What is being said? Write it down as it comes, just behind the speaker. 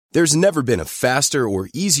There's never been a faster or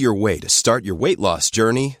easier way to start your weight loss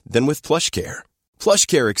journey than with PlushCare.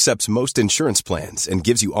 PlushCare accepts most insurance plans and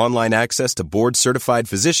gives you online access to board-certified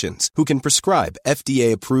physicians who can prescribe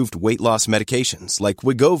FDA-approved weight loss medications like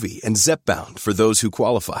Wegovy and Zepbound for those who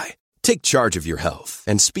qualify. Take charge of your health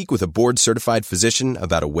and speak with a board-certified physician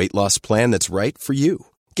about a weight loss plan that's right for you.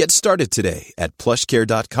 Get started today at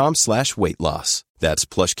plushcare.com/weight-loss. That's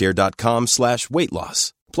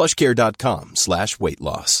plushcare.com/weight-loss.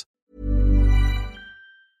 plushcare.com/weight-loss.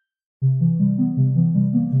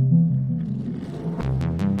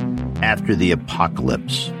 After the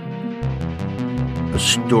Apocalypse, a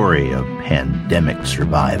story of pandemic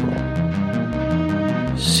survival.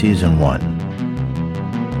 Season 1,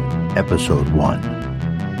 Episode 1,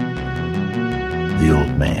 The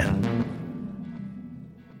Old Man.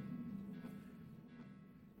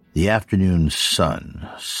 The afternoon sun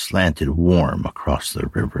slanted warm across the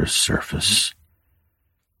river's surface.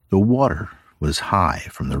 The water was high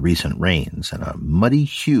from the recent rains, and a muddy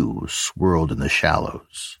hue swirled in the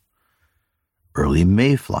shallows. Early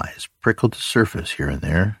mayflies prickled the surface here and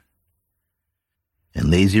there,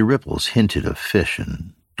 and lazy ripples hinted of fish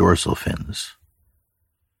and dorsal fins.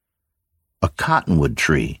 A cottonwood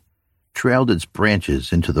tree trailed its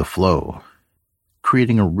branches into the flow,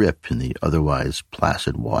 creating a rip in the otherwise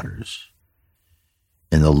placid waters.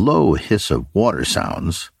 In the low hiss of water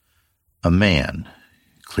sounds, a man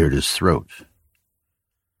cleared his throat.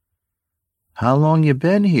 "How long you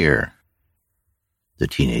been here?" the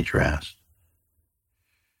teenager asked.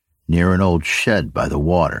 Near an old shed by the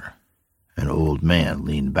water, an old man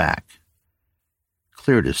leaned back,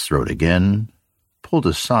 cleared his throat again, pulled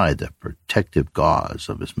aside the protective gauze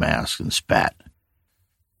of his mask, and spat.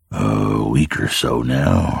 "A week or so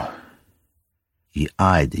now." He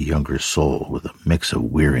eyed the younger soul with a mix of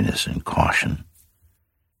weariness and caution.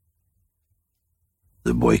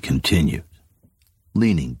 The boy continued,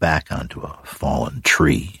 leaning back onto a fallen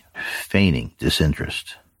tree, feigning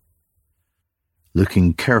disinterest.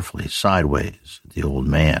 Looking carefully sideways at the old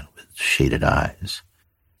man with shaded eyes.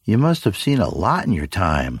 "You must have seen a lot in your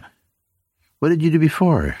time. What did you do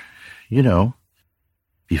before? You know,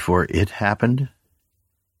 before it happened?"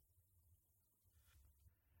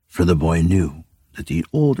 For the boy knew that the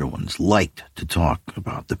older ones liked to talk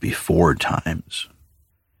about the before times.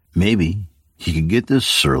 Maybe he could get this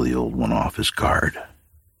surly old one off his guard.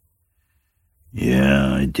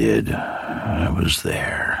 "Yeah, I did. I was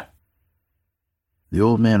there." The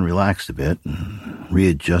old man relaxed a bit and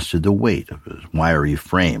readjusted the weight of his wiry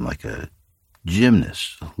frame like a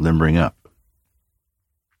gymnast limbering up.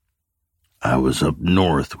 "I was up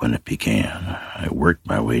north when it began. I worked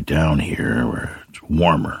my way down here where it's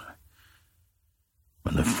warmer.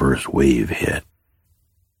 When the first wave hit,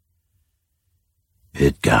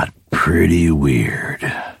 it got pretty weird,"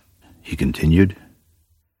 he continued.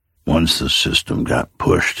 "Once the system got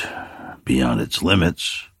pushed beyond its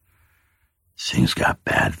limits, things got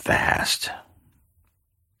bad fast."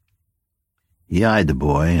 He eyed the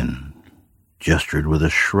boy and gestured with a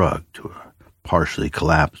shrug to a partially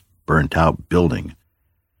collapsed, burnt-out building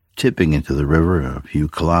tipping into the river a few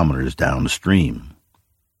kilometers downstream.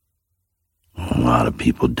 "A lot of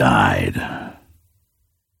people died,"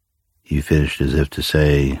 he finished as if to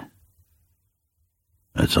say,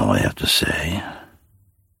 "That's all I have to say."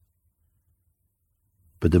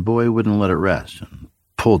 But the boy wouldn't let it rest and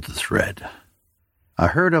pulled the thread. "I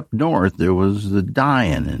heard up north there was the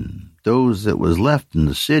dying, and those that was left in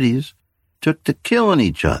the cities took to killing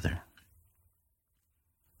each other."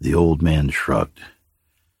 The old man shrugged.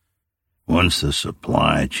 "Once the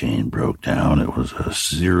supply chain broke down, it was a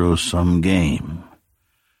zero-sum game.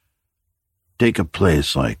 Take a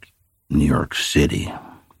place like New York City.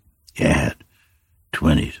 You had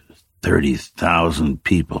 20 to 30,000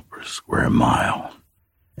 people per square mile,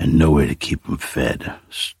 and no way to keep them fed.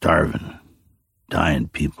 Starving, dying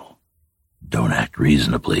people don't act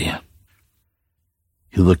reasonably."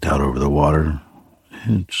 He looked out over the water.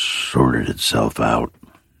 It sorted itself out.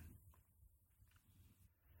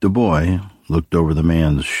 The boy looked over the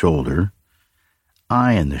man's shoulder,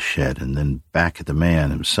 eyeing the shed, and then back at the man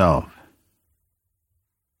himself.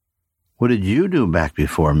 "What did you do back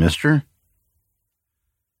before, mister?"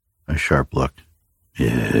 A sharp look.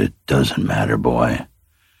 "It doesn't matter, boy.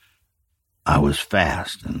 I was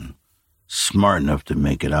fast and smart enough to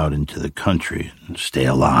make it out into the country and stay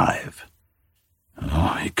alive.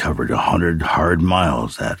 I covered 100 hard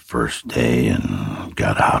miles that first day and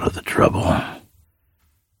got out of the trouble.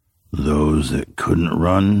 Those that couldn't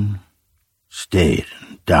run stayed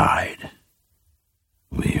and died.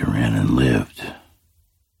 We ran and lived."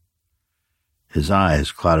 His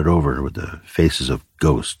eyes clouded over with the faces of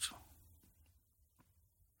ghost.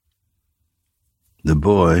 The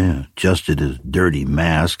boy adjusted his dirty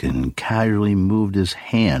mask and casually moved his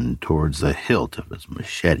hand towards the hilt of his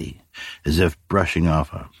machete, as if brushing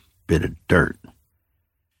off a bit of dirt.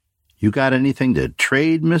 "You got anything to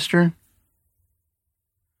trade, mister?"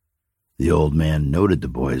 The old man noted the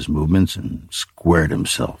boy's movements and squared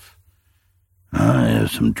himself. "I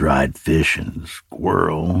have some dried fish and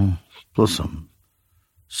squirrel, plus some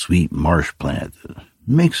sweet marsh plant that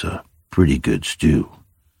makes a pretty good stew.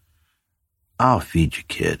 I'll feed you,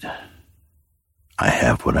 kid. I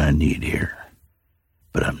have what I need here,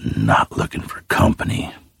 but I'm not looking for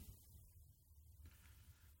company."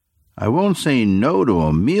 "I won't say no to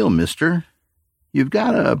a meal, mister. You've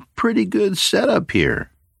got a pretty good setup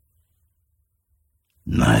here."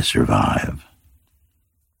 "I survive."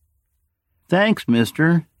 "Thanks,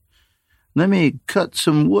 mister. Let me cut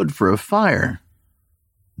some wood for a fire,"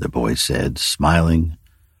 the boy said, smiling,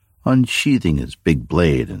 unsheathing his big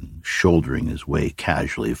blade and shouldering his way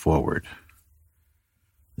casually forward.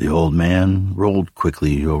 The old man rolled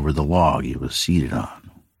quickly over the log he was seated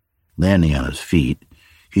on. Landing on his feet,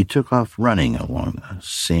 he took off running along the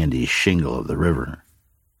sandy shingle of the river.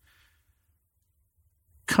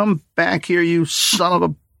 "Come back here, you son of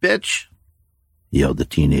a bitch!" yelled the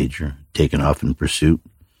teenager, taking off in pursuit.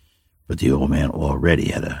 But the old man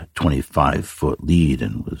already had a 25-foot lead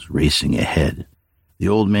and was racing ahead. The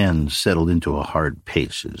old man settled into a hard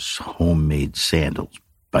pace, his homemade sandals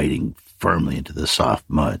biting firmly into the soft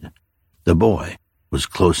mud. The boy was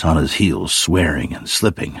close on his heels, swearing and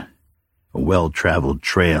slipping. A well-traveled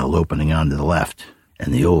trail opening on to the left,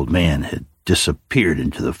 and the old man had disappeared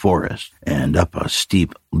into the forest and up a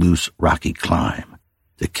steep, loose, rocky climb.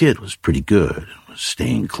 The kid was pretty good and was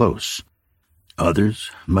staying close. Others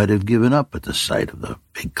might have given up at the sight of the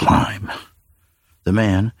big climb. The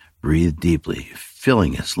man breathed deeply,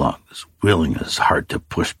 filling his lungs, willing his heart to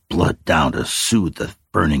push blood down to soothe the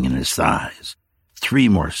burning in his thighs. 3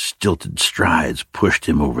 more stilted strides pushed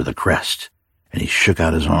him over the crest, and he shook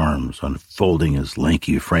out his arms, unfolding his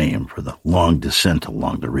lanky frame for the long descent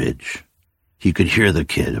along the ridge. He could hear the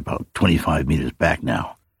kid about 25 meters back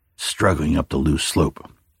now, struggling up the loose slope.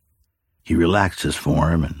 He relaxed his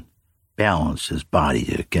form and balanced his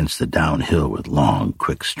body against the downhill with long,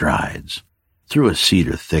 quick strides. Through a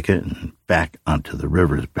cedar thicket and back onto the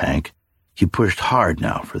river's bank, he pushed hard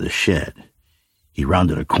now for the shed. He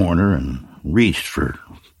rounded a corner and reached for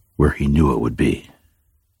where he knew it would be.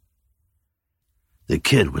 The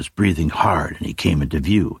kid was breathing hard, and he came into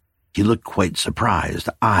view. He looked quite surprised,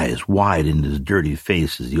 eyes wide in his dirty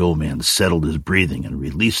face as the old man settled his breathing and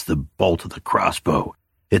released the bolt of the crossbow.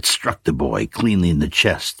 It struck the boy cleanly in the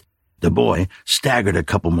chest. The boy staggered a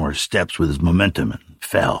couple more steps with his momentum and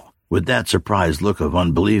fell, with that surprised look of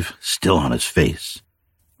unbelief still on his face.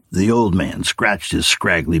 The old man scratched his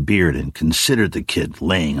scraggly beard and considered the kid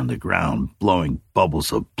laying on the ground, blowing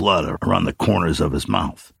bubbles of blood around the corners of his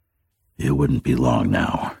mouth. It wouldn't be long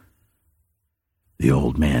now. The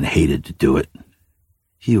old man hated to do it.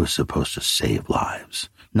 He was supposed to save lives,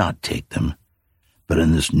 not take them. But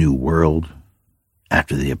in this new world,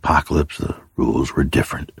 after the apocalypse, the rules were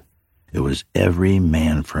different. It was every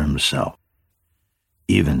man for himself.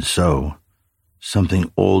 Even so,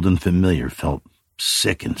 something old and familiar felt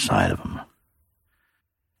sick inside of him.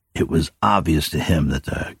 It was obvious to him that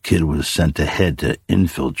the kid was sent ahead to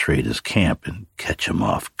infiltrate his camp and catch him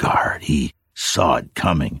off guard. He saw it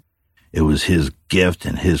coming. It was his gift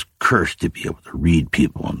and his curse to be able to read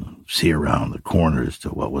people and see around the corners to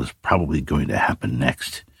what was probably going to happen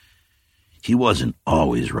next. He wasn't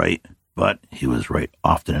always right, but he was right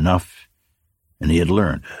often enough, and he had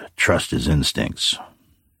learned to trust his instincts.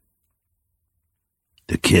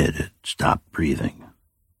 The kid had stopped breathing,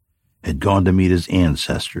 had gone to meet his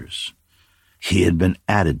ancestors. He had been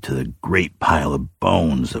added to the great pile of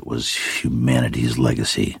bones that was humanity's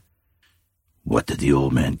legacy. What did the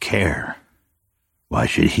old man care? Why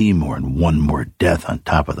should he mourn one more death on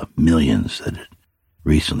top of the millions that had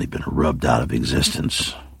recently been rubbed out of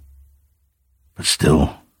existence? But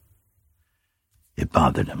still, it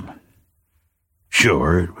bothered him.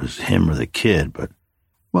 Sure, it was him or the kid, but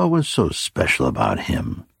what was so special about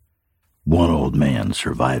him? One old man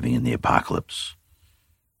surviving in the apocalypse.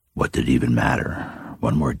 What did it even matter?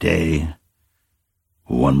 One more day?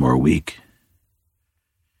 One more week?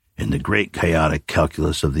 In the great chaotic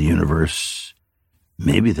calculus of the universe,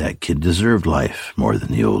 maybe that kid deserved life more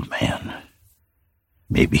than the old man.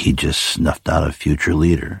 Maybe he just snuffed out a future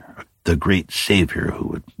leader, the great savior who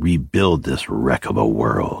would rebuild this wreck of a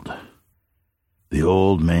world. The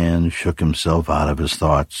old man shook himself out of his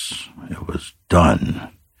thoughts. It was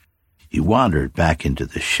done. He wandered back into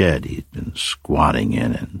the shed he'd been squatting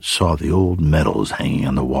in and saw the old medals hanging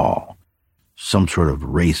on the wall, some sort of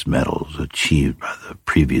race medals achieved by the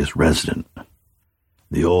previous resident.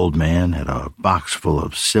 The old man had a box full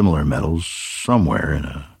of similar medals somewhere in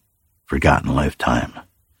a forgotten lifetime.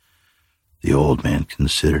 The old man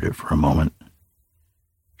considered it for a moment.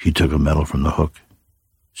 He took a medal from the hook,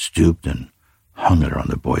 stooped, and hung it around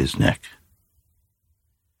the boy's neck.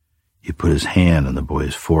 He put his hand on the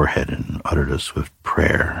boy's forehead and uttered a swift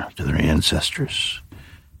prayer to their ancestors.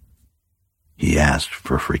 He asked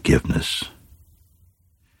for forgiveness.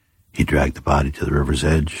 He dragged the body to the river's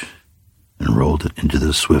edge and rolled it into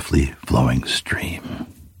the swiftly flowing stream.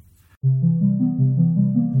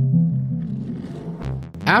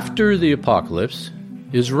 After the Apocalypse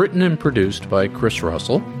is written and produced by Chris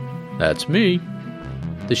Russell. That's me.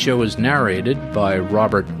 The show is narrated by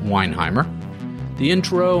Robert Weinheimer. The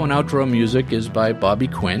intro and outro music is by Bobby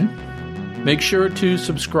Quinn. Make sure to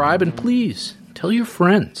subscribe and please tell your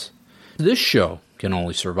friends. This show can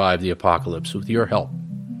only survive the apocalypse with your help.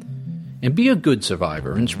 And be a good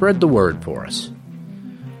survivor and spread the word for us.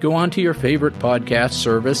 Go on to your favorite podcast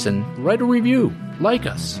service and write a review. Like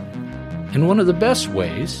us. And one of the best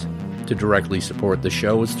ways to directly support the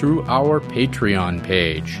show is through our Patreon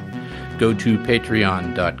page. Go to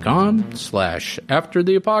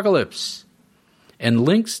patreon.com/aftertheapocalypse. And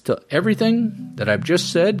links to everything that I've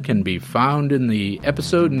just said can be found in the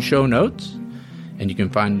episode and show notes. And you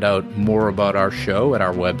can find out more about our show at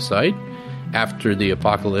our website,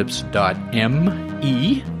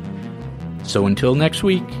 aftertheapocalypse.me. So until next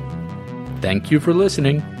week, thank you for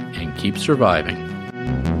listening and keep surviving.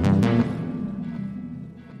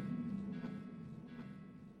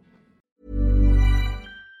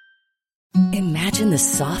 Imagine the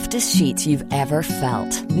softest sheets you've ever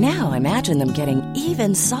felt. Now imagine them getting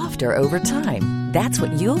even softer over time. That's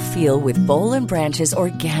what you'll feel with Boll & Branch's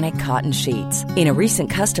organic cotton sheets. In a recent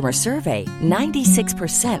customer survey,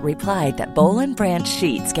 96% replied that Boll & Branch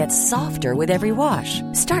sheets get softer with every wash.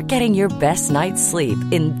 Start getting your best night's sleep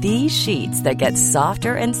in these sheets that get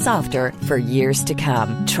softer and softer for years to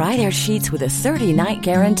come. Try their sheets with a 30-night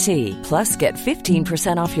guarantee. Plus, get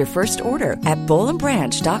 15% off your first order at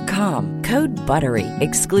bollandbranch.com. Code BUTTERY.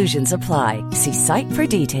 Exclusions apply. See site for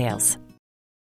details.